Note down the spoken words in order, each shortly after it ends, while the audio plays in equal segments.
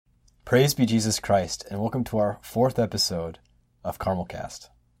Praise be Jesus Christ, and welcome to our fourth episode of Carmelcast.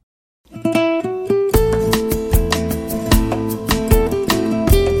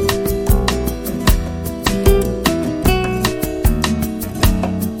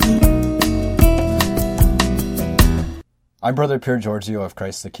 I'm Brother Pier Giorgio of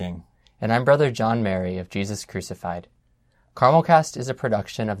Christ the King. And I'm Brother John Mary of Jesus Crucified. Carmelcast is a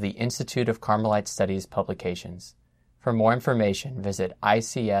production of the Institute of Carmelite Studies Publications. For more information, visit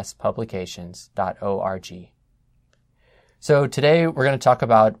icspublications.org. So today we're going to talk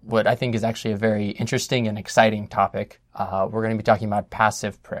about what I think is actually a very interesting and exciting topic. We're going to be talking about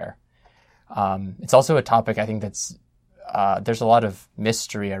passive prayer. It's also a topic I think that's there's a lot of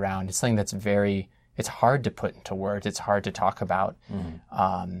mystery around. It's something that's it's hard to put into words. It's hard to talk about.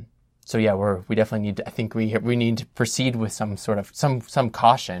 So yeah, we definitely need to, I think we need to proceed with some sort of some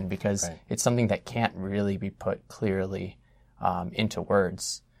caution because It's something that can't really be put clearly into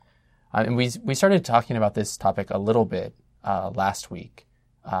words. And we started talking about this topic a little bit last week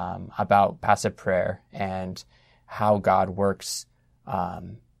about passive prayer and how God works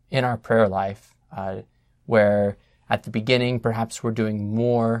in our prayer life, where at the beginning perhaps we're doing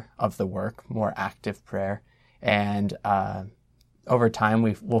more of the work, more active prayer, and over time,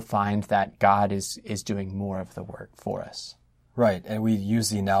 we'll find that God is doing more of the work for us. Right, and we use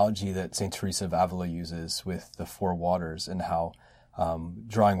the analogy that St. Teresa of Avila uses with the four waters and how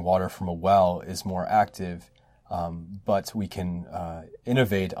drawing water from a well is more active, but we can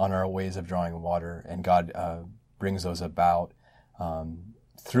innovate on our ways of drawing water, and God brings those about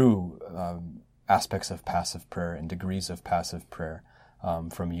through aspects of passive prayer and degrees of passive prayer,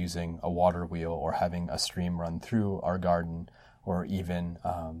 from using a water wheel or having a stream run through our garden, or even,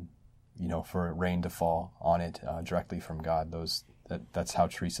 for rain to fall on it directly from God. That's how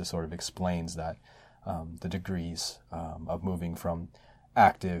Teresa sort of explains that, the degrees of moving from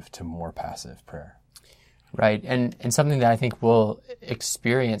active to more passive prayer. Right, and something that I think we'll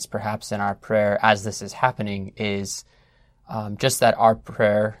experience perhaps in our prayer as this is happening is just that our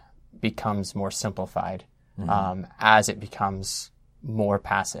prayer becomes more simplified. As it becomes more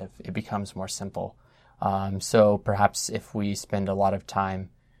passive, it becomes more simple. So perhaps if we spend a lot of time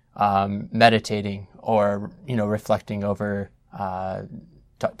meditating or reflecting over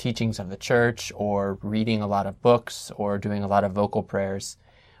teachings of the church, or reading a lot of books, or doing a lot of vocal prayers,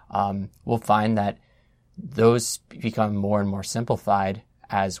 we'll find that those become more and more simplified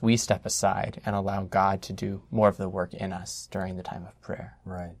as we step aside and allow God to do more of the work in us during the time of prayer.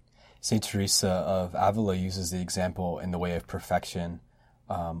 Right. St. Teresa of Avila uses the example in the way of perfection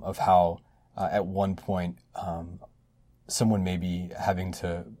of how at one point, someone may be having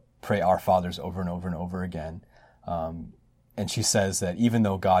to pray Our Fathers over and over and over again. And she says that even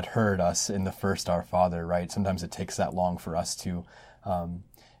though God heard us in the first Our Father, right, sometimes it takes that long for us to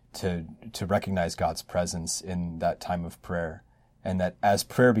recognize God's presence in that time of prayer. And that as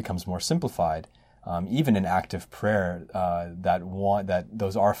prayer becomes more simplified, even in active prayer, that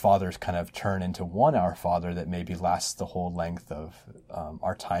those Our Fathers kind of turn into one Our Father that maybe lasts the whole length of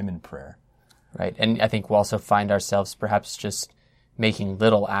our time in prayer. Right, and I think we'll also find ourselves perhaps just making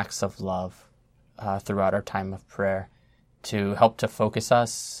little acts of love throughout our time of prayer to help to focus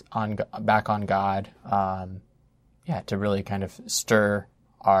us back on God, to really kind of stir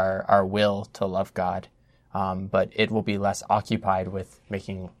our will to love God, but it will be less occupied with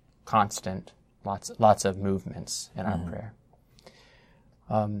making constant lots of movements in our prayer.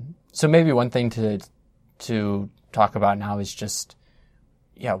 So maybe one thing to talk about now is just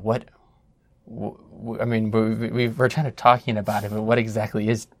we're kind of talking about it, but what exactly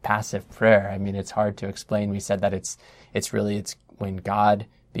is passive prayer? I mean, it's hard to explain. We said that it's when God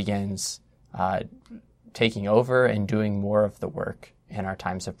begins taking over and doing more of the work in our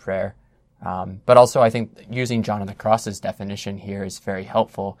times of prayer. But also, I think using John of the Cross's definition here is very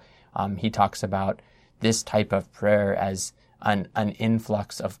helpful. He talks about this type of prayer as an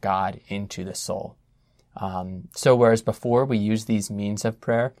influx of God into the soul. So whereas before we use these means of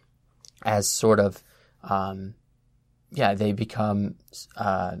prayer as sort of, they become,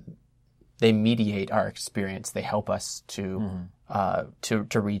 they mediate our experience. They help us to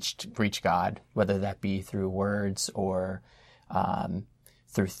reach God, whether that be through words or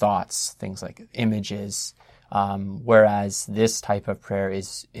through thoughts, things like images. Whereas this type of prayer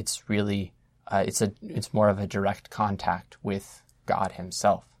it's more of a direct contact with God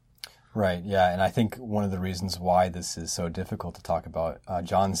Himself. Right, yeah, and I think one of the reasons why this is so difficult to talk about,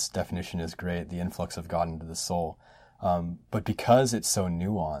 John's definition is great, the influx of God into the soul, but because it's so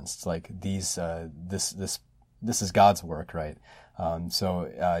nuanced, like this is God's work, right?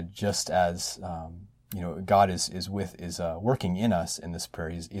 So just as God is working in us in this prayer.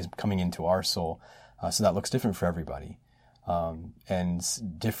 He's coming into our soul. So that looks different for everybody. And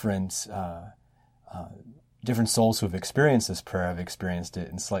different souls who have experienced this prayer have experienced it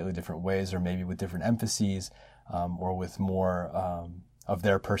in slightly different ways, or maybe with different emphases, or with more of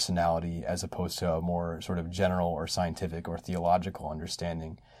their personality as opposed to a more sort of general or scientific or theological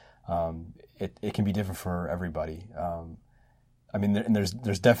understanding. It can be different for everybody. And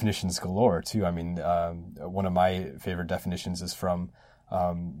there's definitions galore too. One of my favorite definitions is from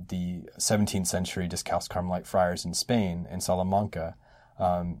the 17th century Discalced Carmelite friars in Spain, in Salamanca,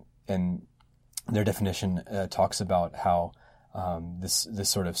 and their definition talks about how this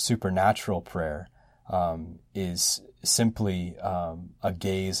sort of supernatural prayer is simply a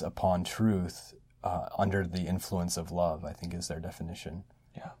gaze upon truth under the influence of love, I think is their definition.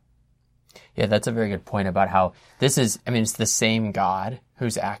 Yeah, that's a very good point about how this is, it's the same God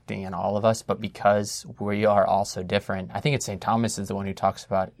who's acting in all of us, but because we are all so different, I think it's St. Thomas is the one who talks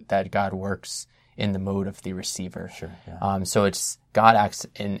about that God works in the mode of the receiver. Sure. Yeah. So it's God acts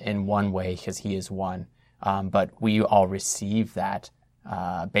in one way because he is one, but we all receive that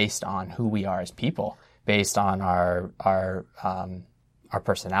based on who we are as people, based on our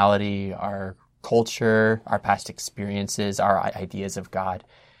personality, our culture, our past experiences, our ideas of God.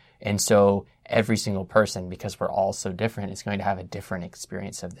 And so every single person, because we're all so different, is going to have a different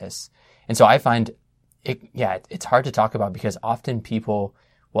experience of this. And so I find it's hard to talk about because often people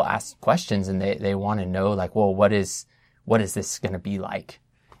will ask questions and they want to know, like, well, what is this going to be like?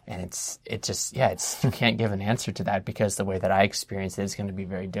 And you can't give an answer to that because the way that I experience it is going to be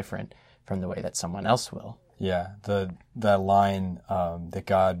very different from the way that someone else will. Yeah. The line that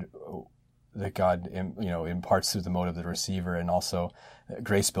God imparts through the mode of the receiver, and also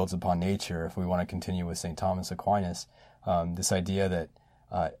grace builds upon nature. If we want to continue with St. Thomas Aquinas, this idea that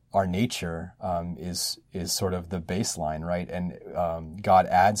our nature is sort of the baseline, right? And God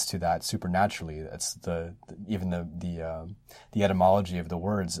adds to that supernaturally. That's even the etymology of the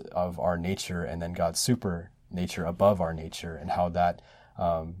words of our nature, and then God's super nature above our nature, and how that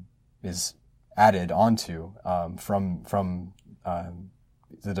is added onto from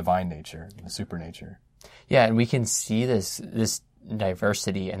the divine nature, the super nature. Yeah, and we can see this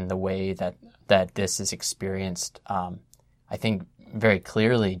diversity in the way that this is experienced, I think, very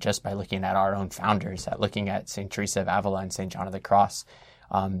clearly just by looking at our own founders, looking at St. Teresa of Avila and St. John of the Cross,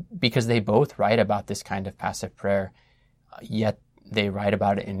 because they both write about this kind of passive prayer, yet they write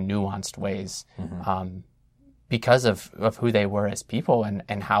about it in nuanced ways. Mm-hmm. Because of who they were as people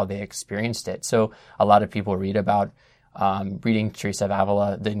and how they experienced it. So a lot of people read about reading Teresa of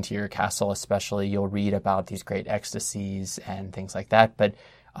Avila, the Interior Castle especially, you'll read about these great ecstasies and things like that. But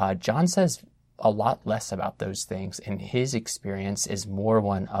John says a lot less about those things, and his experience is more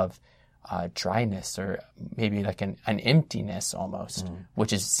one of dryness, or maybe like an emptiness almost,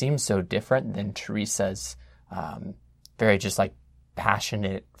 which seems so different than Teresa's very just like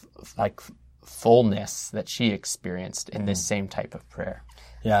passionate, like fullness that she experienced in this same type of prayer.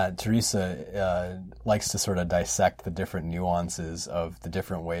 Yeah, Teresa likes to sort of dissect the different nuances of the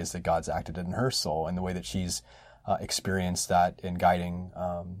different ways that God's acted in her soul, and the way that she's experienced that in guiding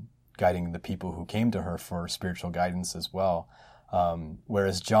the people who came to her for spiritual guidance as well.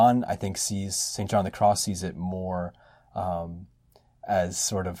 Whereas John, I think, St. John of the Cross sees it more as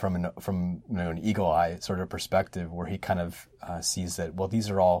sort of from an eagle eye sort of perspective, where he kind of sees that, well, these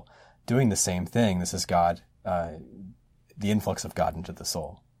are all doing the same thing. This is God, the influx of God into the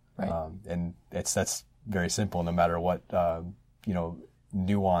soul. Right. And that's very simple, no matter what,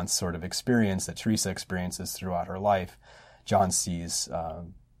 nuanced sort of experience that Teresa experiences throughout her life. John sees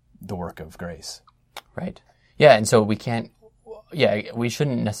the work of grace. Right. Yeah. And so we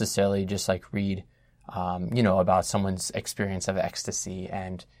shouldn't necessarily just like read, about someone's experience of ecstasy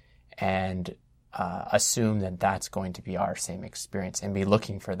and assume that that's going to be our same experience and be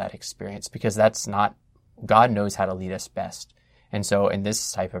looking for that experience, because that's not, God knows how to lead us best. And so in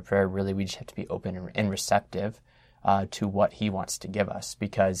this type of prayer, really, we just have to be open and receptive to what he wants to give us,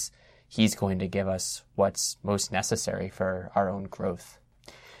 because he's going to give us what's most necessary for our own growth.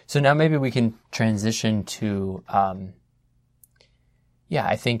 So now maybe we can transition to, I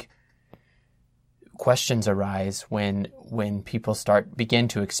think questions arise when people begin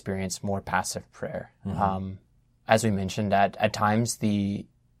to experience more passive prayer. Mm-hmm. As we mentioned, at times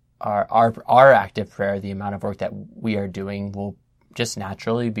our active prayer, the amount of work that we are doing, will just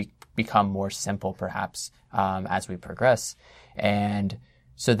naturally become more simple, perhaps, as we progress. And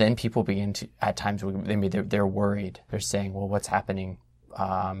so then people begin to, at times, maybe they're worried. They're saying, well, what's happening?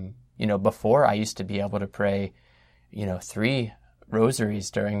 Before I used to be able to pray, 3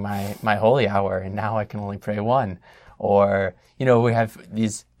 rosaries during my holy hour, and now I can only pray one. Or, we have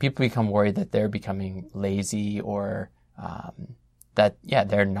these people become worried that they're becoming lazy, or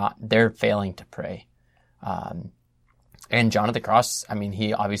they're failing to pray. And John of the Cross,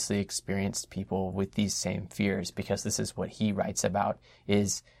 he obviously experienced people with these same fears, because this is what he writes about,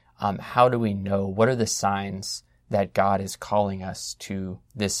 is how do we know, what are the signs that God is calling us to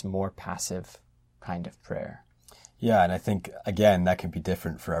this more passive kind of prayer? Yeah, and I think, again, that can be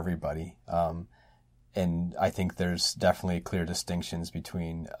different for everybody. And I think there's definitely clear distinctions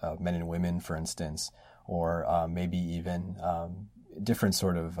between men and women, for instance, or maybe even different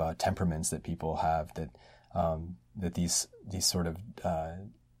sort of temperaments that people have, that these sort of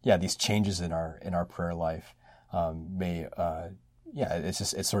these changes in our prayer life may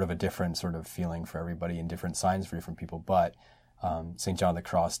it's sort of a different sort of feeling for everybody, and different signs for different people. But St. John of the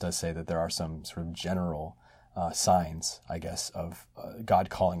Cross does say that there are some sort of general signs, I guess, of God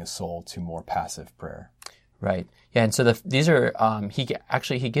calling a soul to more passive prayer. Right. Yeah. And so these are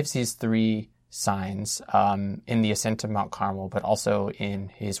he gives these 3 signs in the Ascent of Mount Carmel, but also in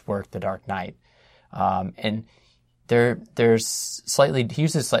his work, The Dark Night. And there's he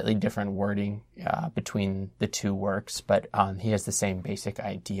uses slightly different wording between the 2 works, but he has the same basic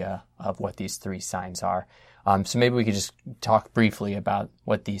idea of what these 3 signs are. So maybe we could just talk briefly about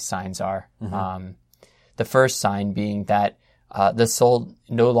what these signs are. Mm-hmm. The first sign being that the soul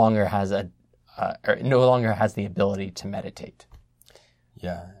no longer has the ability to meditate.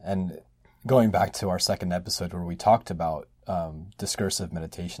 Yeah, and going back to our second episode where we talked about discursive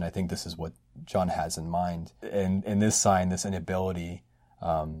meditation, I think this is what John has in mind. And this sign, this inability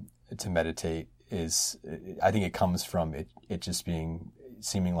to meditate, I think it comes from it just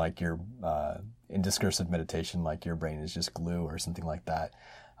seeming like you're in discursive meditation, like your brain is just glue or something like that.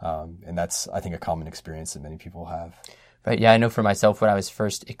 And that's, I think, a common experience that many people have. Right. Yeah, I know for myself, when I was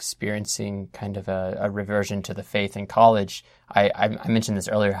first experiencing kind of a reversion to the faith in college, I mentioned this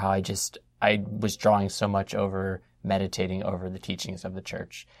earlier, how I was drawing so much over meditating over the teachings of the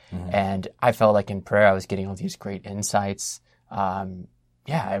church. Mm-hmm. And I felt like in prayer, I was getting all these great insights. I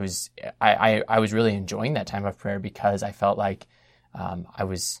was really enjoying that time of prayer, because I felt like I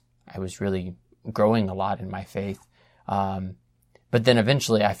was really growing a lot in my faith. But then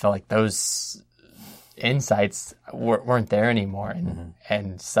eventually I felt like those insights weren't there anymore.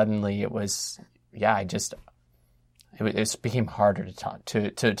 And suddenly it was, it became harder to talk,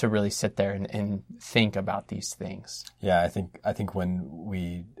 to really sit there and think about these things. Yeah, I think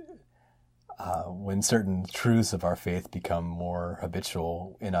when certain truths of our faith become more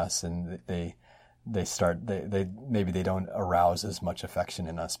habitual in us, and they maybe they don't arouse as much affection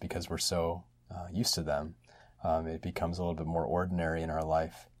in us because we're so used to them. It becomes a little bit more ordinary in our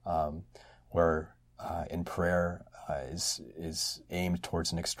life, where in prayer is aimed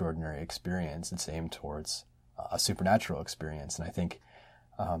towards an extraordinary experience. It's aimed towards a supernatural experience. And I think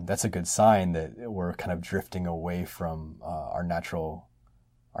that's a good sign that we're kind of drifting away from our natural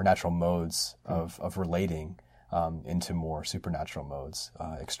modes of relating into more supernatural modes,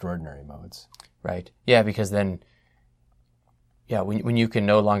 extraordinary modes. Right. Yeah, because then, when you can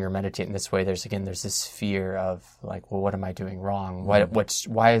no longer meditate in this way, there's this fear of like, well, what am I doing wrong?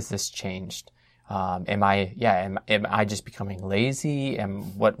 Mm-hmm. Why has this changed? Am I just becoming lazy?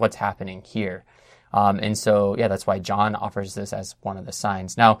 And what's happening here? And so, that's why John offers this as one of the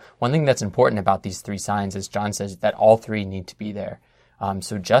signs. Now, one thing that's important about these 3 signs is John says that all 3 need to be there.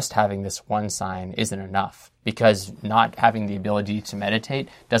 So just having this one sign isn't enough, because not having the ability to meditate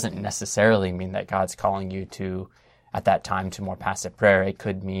doesn't necessarily mean that God's calling you to, at that time, to more passive prayer. It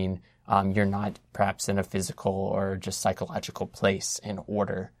could mean you're not perhaps in a physical or just psychological place in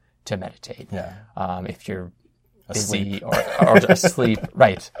order to meditate. Yeah. If you're busy or asleep.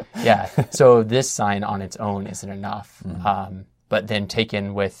 Right. Yeah. So this sign on its own isn't enough. Mm-hmm. But then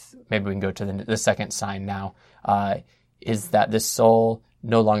taken with, maybe we can go to the second sign now, is that the soul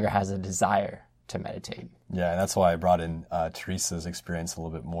no longer has a desire to meditate. Yeah, and that's why I brought in Teresa's experience a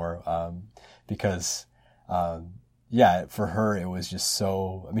little bit more, because, for her it was just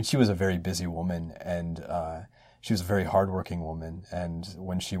so, she was a very busy woman, and she was a very hardworking woman, and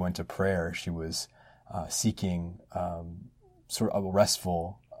when she went to prayer, she was seeking sort of a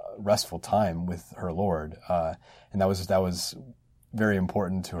restful time with her Lord, and that was very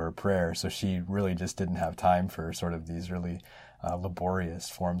important to her prayer. So she really just didn't have time for sort of these really laborious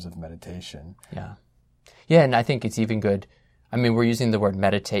forms of meditation. Yeah, and I think it's even good. We're using the word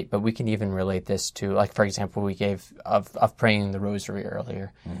meditate, but we can even relate this to, like, for example, we gave of praying the rosary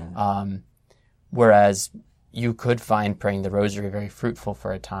earlier. Mm-hmm. Whereas you could find praying the rosary very fruitful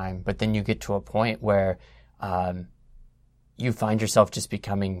for a time, but then you get to a point where you find yourself just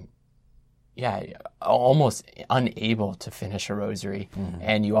becoming, almost unable to finish a rosary.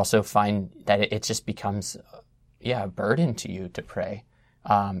 And you also find that it just becomes, a burden to you to pray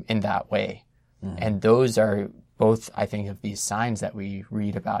in that way. And those are both, I think, of these signs that we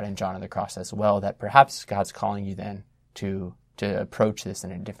read about in John of the Cross as well, that perhaps God's calling you then to approach this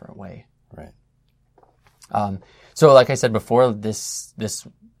in a different way. Right. So like I said before,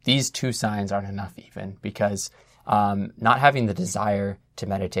 these two signs aren't enough even, because not having the desire to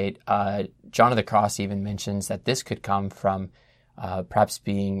meditate, John of the Cross even mentions that this could come from perhaps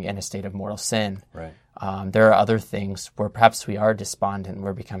being in a state of mortal sin. Right. There are other things where perhaps we are despondent,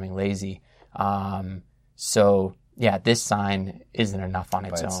 we're becoming lazy. This sign isn't enough on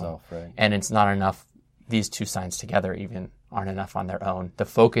its own. Right. And it's not enough. These two signs together even aren't enough on their own. The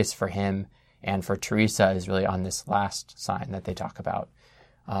focus for him and for Teresa is really on this last sign that they talk about.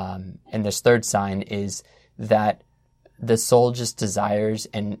 And this third sign is that the soul just desires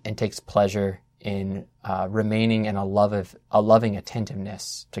and takes pleasure in remaining in a loving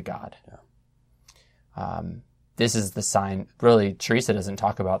attentiveness to God. Yeah. This is the sign. Really, Teresa doesn't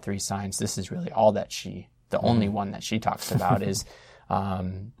talk about three signs. This is really all that the only one that she talks about is,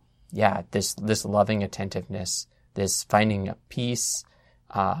 this loving attentiveness, this finding a peace,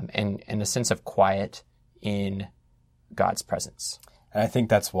 and a sense of quiet in God's presence. And I think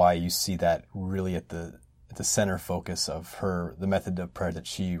that's why you see that really at the center focus of the method of prayer that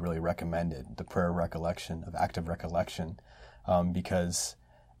she really recommended, the prayer of recollection, of active recollection, because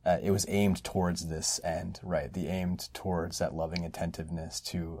it was aimed towards this end, right? The aimed towards that loving attentiveness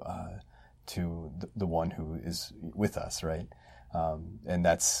to the one who is with us, right? And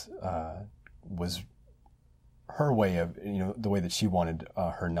that's was her way of, the way that she wanted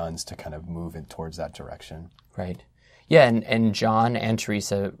her nuns to kind of move towards that direction. Right. Yeah, and John and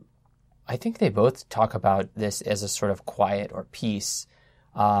Teresa, I think they both talk about this as a sort of quiet or peace.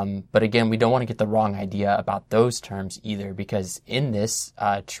 But again, we don't want to get the wrong idea about those terms either, because in this,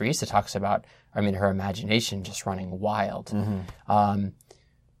 Teresa talks about, her imagination just running wild.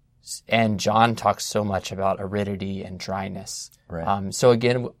 And John talks so much about aridity and dryness. Right. So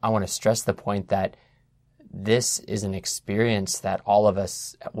again, I want to stress the point that this is an experience that all of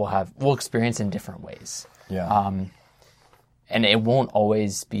us will experience in different ways. Yeah. And it won't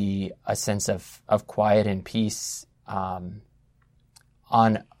always be a sense of quiet and peace. On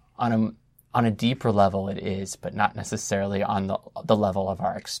a deeper level it is, but not necessarily on the level of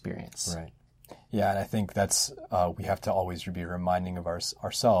our experience. Right. Yeah, and I think that's we have to always be reminding of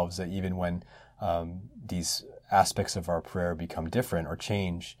ourselves that even when these aspects of our prayer become different or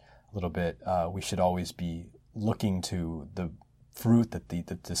change a little bit, we should always be looking to the fruit that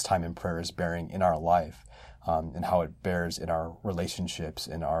this time in prayer is bearing in our life, and how it bears in our relationships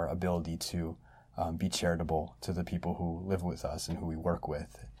and our ability to be charitable to the people who live with us and who we work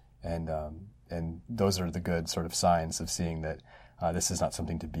with. And those are the good sort of signs of seeing that this is not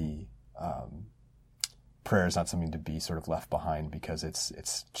something to be, prayer is not something to be sort of left behind because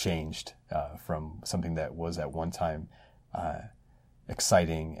it's changed from something that was at one time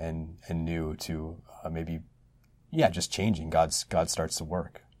exciting and new to just changing. God starts to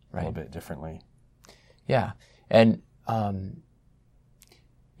work a little bit differently. Yeah. And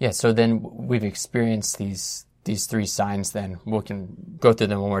so then we've experienced these three signs. Then we can go through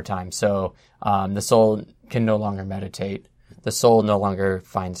them one more time. So the soul can no longer meditate. The soul no longer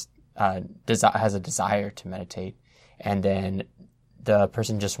has a desire to meditate, and then the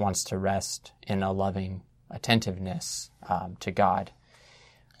person just wants to rest in a loving attentiveness to God.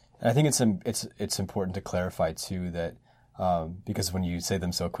 And I think it's important to clarify too that because when you say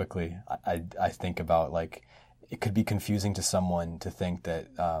them so quickly, I think about like it could be confusing to someone to think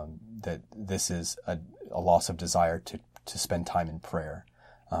that that this is a loss of desire to spend time in prayer,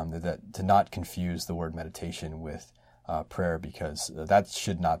 that to not confuse the word meditation with prayer, because that's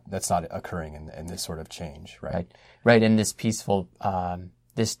not occurring in this sort of change, right? Right. And this peaceful,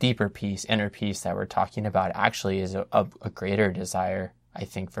 this deeper peace, inner peace that we're talking about actually is a greater desire, I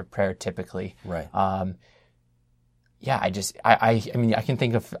think, for prayer typically. Right. I can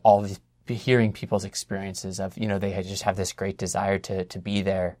think of all of these, hearing people's experiences of, they just have this great desire to be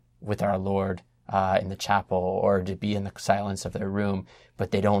there with our Lord in the chapel, or to be in the silence of their room,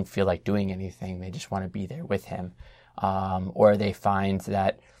 but they don't feel like doing anything. They just want to be there with him. Or they find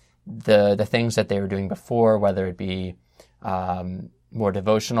that the things that they were doing before, whether it be more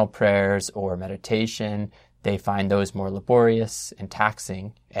devotional prayers or meditation, they find those more laborious and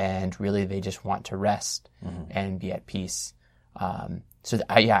taxing, and really they just want to rest and be at peace.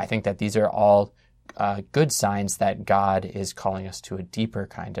 I think that these are all good signs that God is calling us to a deeper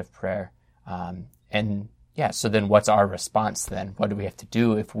kind of prayer. And Yeah, so then what's our response then? What do we have to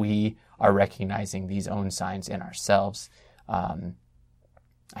do if we are recognizing these own signs in ourselves?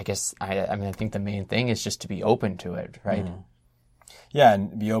 I guess, I think the main thing is just to be open to it, right? Mm. Yeah,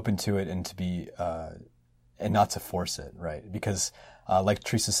 and be open to it and to be, and not to force it, right? Because, like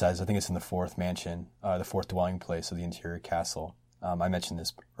Teresa says, I think it's in the fourth mansion, the fourth dwelling place of the interior castle. I mentioned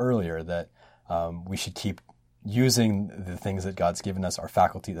this earlier, that we should keep using the things that God's given us, the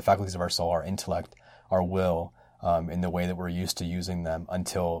faculties of our soul, our intellect, our will, in the way that we're used to using them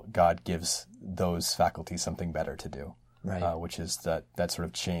until God gives those faculties something better to do. Right. Which is that sort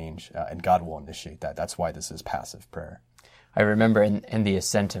of change, and God will initiate that. That's why this is passive prayer. I remember in the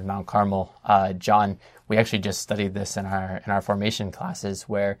ascent of Mount Carmel, John, we actually just studied this in our formation classes,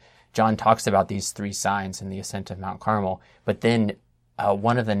 where John talks about these three signs in the ascent of Mount Carmel. But then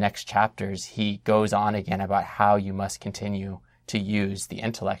one of the next chapters, he goes on again about how you must continue to use the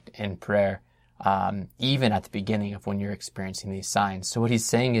intellect in prayer, even at the beginning of when you're experiencing these signs. So what he's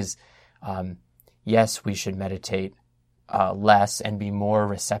saying is, yes, we should meditate less and be more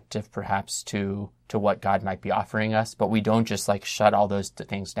receptive perhaps to what God might be offering us, but we don't just shut all those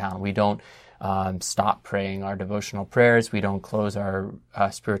things down. We don't stop praying our devotional prayers. We don't close our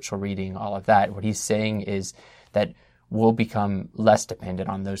spiritual reading, all of that. What he's saying is that we'll become less dependent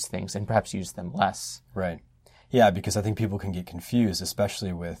on those things and perhaps use them less. Right. Yeah, because I think people can get confused,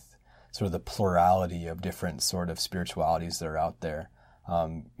 especially with sort of the plurality of different sort of spiritualities that are out there.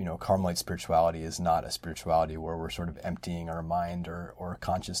 Carmelite spirituality is not a spirituality where we're sort of emptying our mind or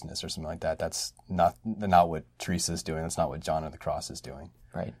consciousness or something like that. That's not what Teresa is doing. That's not what John of the Cross is doing.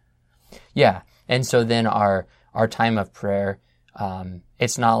 Right. Yeah. And so then our time of prayer,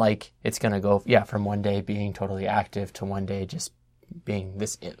 it's not like it's going to go, from one day being totally active to one day just being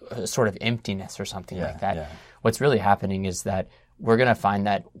this sort of emptiness or something like that. Yeah. What's really happening is that we're going to find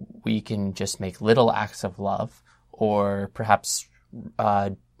that we can just make little acts of love, or perhaps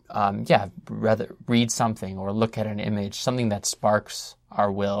rather read something or look at an image, something that sparks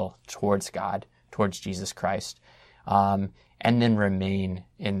our will towards God, towards Jesus Christ, and then remain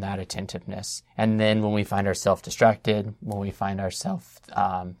in that attentiveness. And then when we find ourselves distracted, when we find ourselves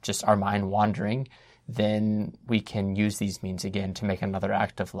just our mind wandering, then we can use these means again to make another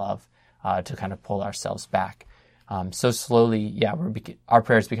act of love, to kind of pull ourselves back. So slowly, our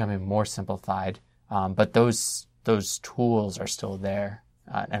prayer is becoming more simplified, but those tools are still there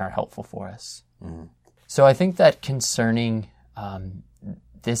and are helpful for us. Mm-hmm. So I think that concerning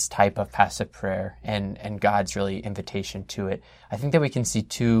this type of passive prayer and God's really invitation to it, I think that we can see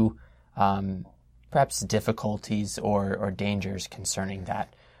two perhaps difficulties or dangers concerning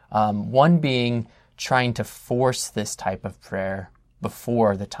that. One being trying to force this type of prayer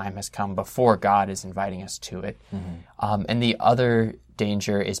before the time has come, before God is inviting us to it. Mm-hmm. And the other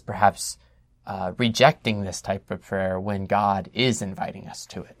danger is perhaps rejecting this type of prayer when God is inviting us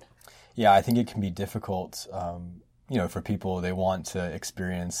to it. Yeah, I think it can be difficult, for people. They want to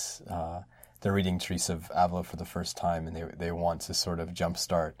experience, they're reading Teresa of Avila for the first time, and they want to sort of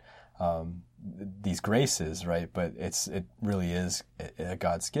jumpstart these graces, right? But it really is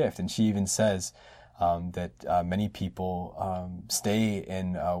God's gift. And she even says that many people stay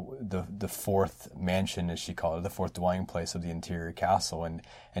in the fourth mansion, as she called it, the fourth dwelling place of the interior castle, and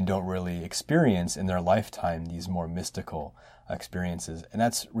don't really experience in their lifetime these more mystical experiences. And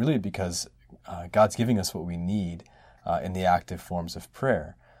that's really because God's giving us what we need in the active forms of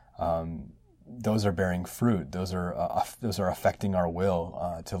prayer. Those are bearing fruit. Those are affecting our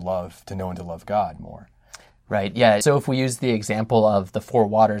will to love, to know and to love God more. Right, yeah. So if we use the example of the four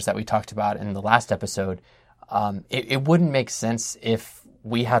waters that we talked about in the last episode, it wouldn't make sense if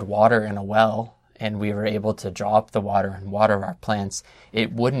we had water in a well and we were able to draw up the water and water our plants.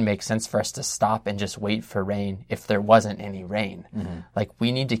 It wouldn't make sense for us to stop and just wait for rain if there wasn't any rain. Mm-hmm.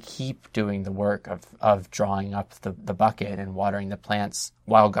 We need to keep doing the work of drawing up the bucket and watering the plants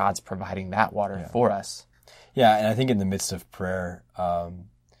while God's providing that water for us. Yeah, and I think in the midst of prayer,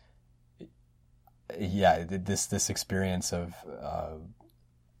 this experience of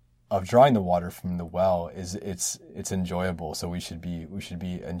drawing the water from the well it's enjoyable. So we should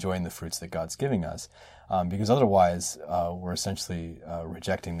be enjoying the fruits that God's giving us, because otherwise we're essentially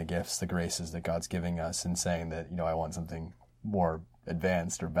rejecting the gifts, the graces that God's giving us, and saying that I want something more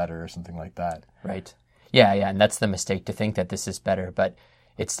advanced or better or something like that. Right. Yeah, and that's the mistake, to think that this is better, but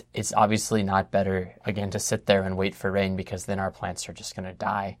it's obviously not better again to sit there and wait for rain, because then our plants are just going to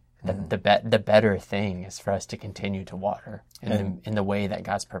die. The better thing is for us to continue to water in the way that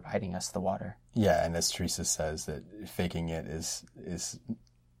God's providing us the water. Yeah, and as Teresa says, that faking it is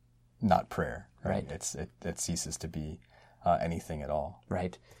not prayer. Right. It ceases to be anything at all.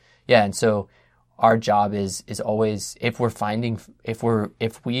 Right. Yeah, and so our job is always, if we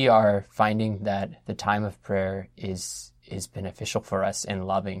are finding that the time of prayer is beneficial for us and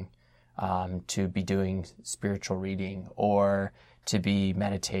loving, to be doing spiritual reading or to be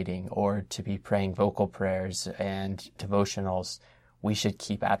meditating or to be praying vocal prayers and devotionals, we should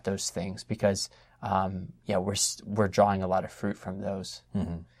keep at those things because, we're drawing a lot of fruit from those.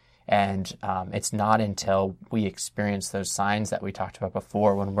 Mm-hmm. And it's not until we experience those signs that we talked about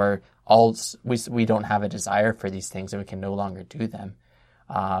before, when we don't have a desire for these things and we can no longer do them.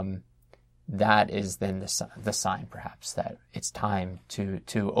 That is then the sign, perhaps, that it's time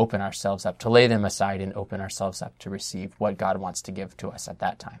to open ourselves up, to lay them aside and open ourselves up to receive what God wants to give to us at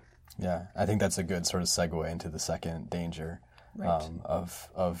that time. Yeah, I think that's a good sort of segue into the second danger, right.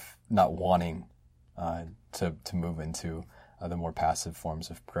 Of not wanting to move into the more passive forms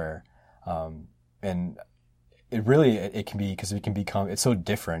of prayer, and it can be, because it can become, it's so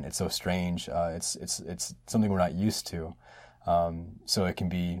different, it's so strange, it's something we're not used to, so it can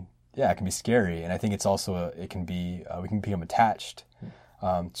be. Yeah, it can be scary, and I think it's also we can become attached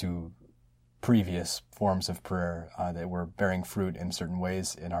to previous forms of prayer that were bearing fruit in certain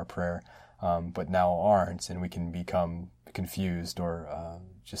ways in our prayer, but now aren't, and we can become confused or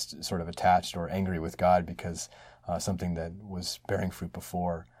just sort of attached or angry with God because something that was bearing fruit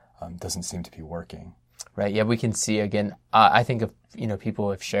before doesn't seem to be working. Right. Yeah, we can see again. I think of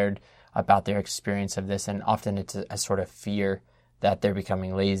people have shared about their experience of this, and often it's a sort of fear that they're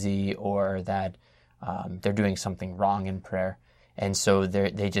becoming lazy or that they're doing something wrong in prayer. And so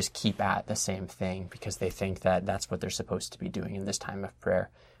they just keep at the same thing because they think that that's what they're supposed to be doing in this time of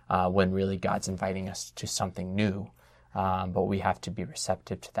prayer, when really God's inviting us to something new. But we have to be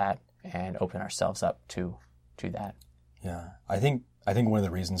receptive to that and open ourselves up to that. Yeah, I think one of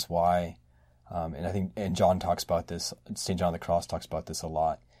the reasons why, and John talks about this, St. John of the Cross talks about this a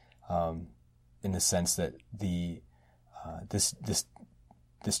lot, in the sense that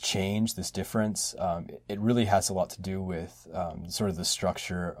this change, this difference, it really has a lot to do with sort of the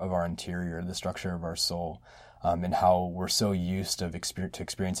structure of our interior, the structure of our soul, and how we're so used to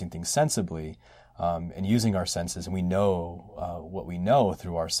experiencing things sensibly, and using our senses, and we know what we know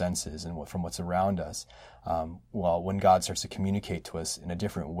through our senses and from what's around us. Well, when God starts to communicate to us in a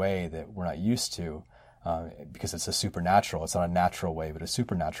different way that we're not used to, because it's it's not a natural way, but a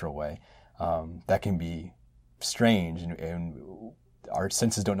supernatural way, that can be strange, and our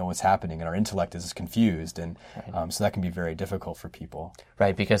senses don't know what's happening, and our intellect is confused, and right. So that can be very difficult for people.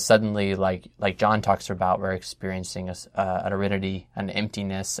 Right, because suddenly, like John talks about, we're experiencing an aridity, an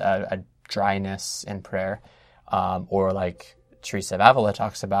emptiness, a dryness in prayer, or like Teresa of Avila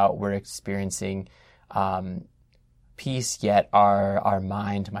talks about, we're experiencing peace, yet our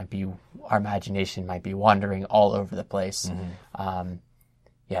imagination might be wandering all over the place. Mm-hmm.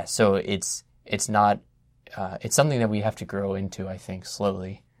 So it's not. It's something that we have to grow into, I think,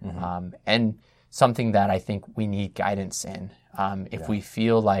 slowly, mm-hmm. And something that I think we need guidance in. If we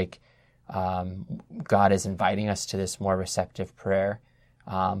feel like God is inviting us to this more receptive prayer,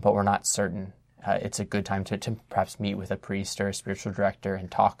 but we're not certain, it's a good time to perhaps meet with a priest or a spiritual director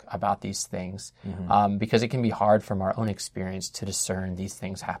and talk about these things, mm-hmm. Because it can be hard from our own experience to discern these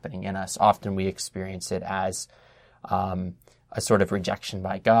things happening in us. Often we experience it as a sort of rejection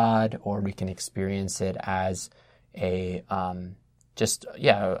by God, or we can experience it as a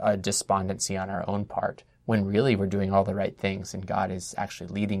despondency on our own part, when really we're doing all the right things and God is actually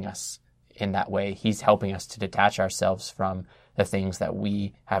leading us in that way. He's helping us to detach ourselves from the things that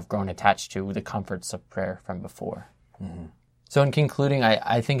we have grown attached to, the comforts of prayer from before. Mm-hmm. So in concluding,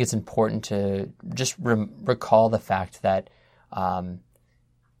 I think it's important to just recall the fact that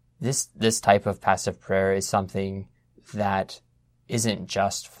this type of passive prayer is something that isn't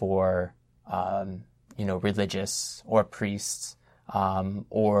just for, religious or priests,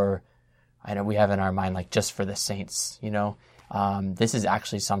 or I know we have in our mind, like just for the saints, this is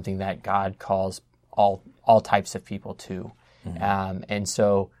actually something that God calls all types of people to. Mm-hmm. And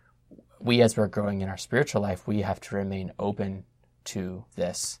so we, as we're growing in our spiritual life, we have to remain open to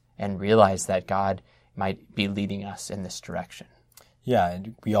this and realize that God might be leading us in this direction. Yeah,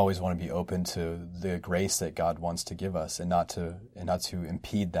 and we always want to be open to the grace that God wants to give us, and not to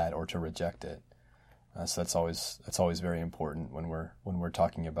impede that or to reject it. So that's always very important when we're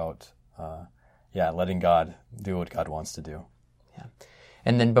talking about letting God do what God wants to do. Yeah,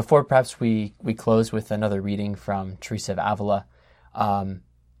 and then before perhaps we close with another reading from Teresa of Avila,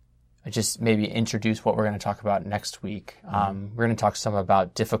 I just maybe introduce what we're going to talk about next week. Mm-hmm. We're going to talk some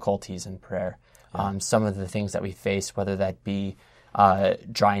about difficulties in prayer, some of the things that we face, whether that be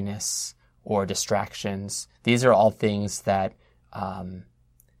dryness or distractions. These are all things that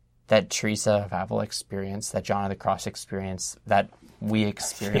that Teresa of Avila experienced, that John of the Cross experienced, that we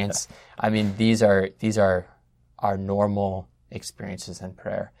experience. I mean, these are our normal experiences in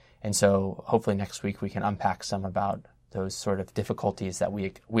prayer. And so hopefully next week we can unpack some about those sort of difficulties that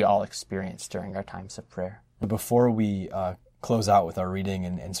we all experience during our times of prayer. Before we close out with our reading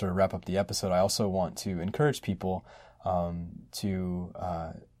and sort of wrap up the episode, I also want to encourage people to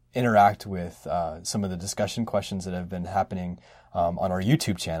interact with some of the discussion questions that have been happening on our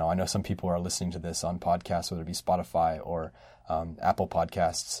YouTube channel. I know some people are listening to this on podcasts, whether it be Spotify or Apple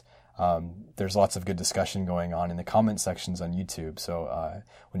Podcasts. There's lots of good discussion going on in the comment sections on YouTube. So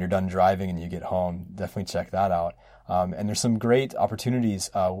when you're done driving and you get home, definitely check that out. And there's some great opportunities.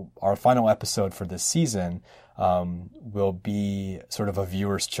 Our final episode for this season will be sort of a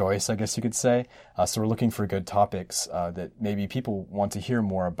viewer's choice, I guess you could say. So we're looking for good topics that maybe people want to hear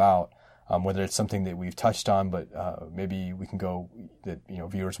more about, whether it's something that we've touched on, but maybe we can go that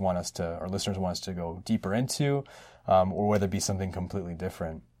viewers want us to, or listeners want us to go deeper into, or whether it be something completely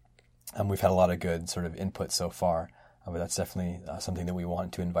different. We've had a lot of good sort of input so far, but that's definitely something that we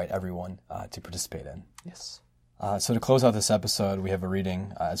want to invite everyone to participate in. Yes. So to close out this episode, we have a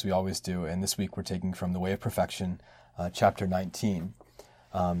reading, as we always do, and this week we're taking from The Way of Perfection, chapter 19.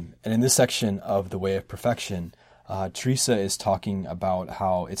 And in this section of The Way of Perfection, Teresa is talking about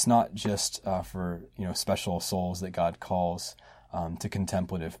how it's not just for special souls that God calls to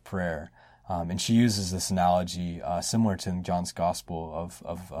contemplative prayer. And she uses this analogy similar to John's Gospel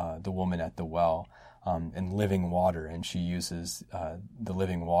of the woman at the well and living water. And she uses the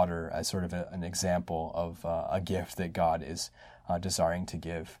living water as sort of an example of a gift that God is desiring to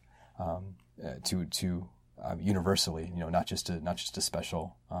give to universally, not just to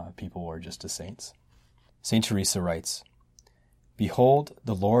special people or just to saints. Saint Teresa writes, "Behold,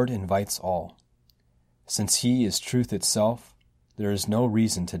 the Lord invites all. Since he is truth itself, there is no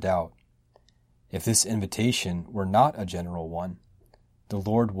reason to doubt. If this invitation were not a general one, the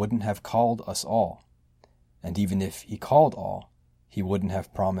Lord wouldn't have called us all. And even if he called all, he wouldn't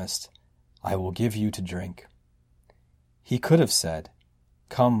have promised, 'I will give you to drink.' He could have said,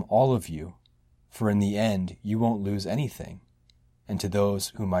 'Come all of you, for in the end you won't lose anything, and to those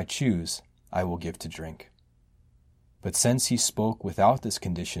whom I choose I will give to drink.' But since he spoke without this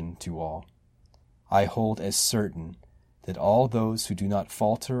condition to all, I hold as certain that all those who do not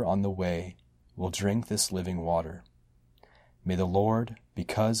falter on the way will drink this living water. May the Lord,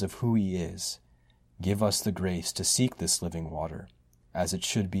 because of who he is, give us the grace to seek this living water as it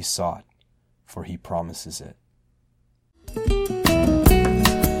should be sought, for he promises it."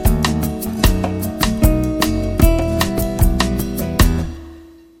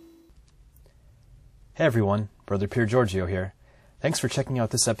 Hey everyone, Brother Pier Giorgio here. Thanks for checking out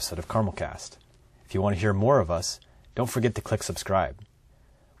this episode of Carmelcast. If you want to hear more of us, don't forget to click subscribe.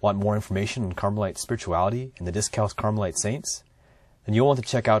 Want more information on Carmelite spirituality and the Discalced Carmelite Saints? Then you'll want to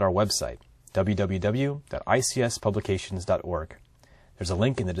check out our website, www.icspublications.org. There's a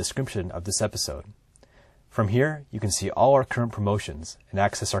link in the description of this episode. From here, you can see all our current promotions and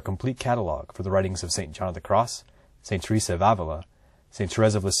access our complete catalog for the writings of St. John of the Cross, St. Teresa of Avila, St.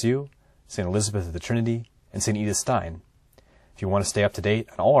 Therese of Lisieux, St. Elizabeth of the Trinity, and St. Edith Stein. If you want to stay up to date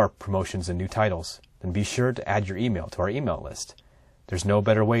on all our promotions and new titles, then be sure to add your email to our email list. There's no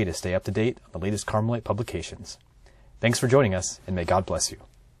better way to stay up to date on the latest Carmelite publications. Thanks for joining us, and may God bless you.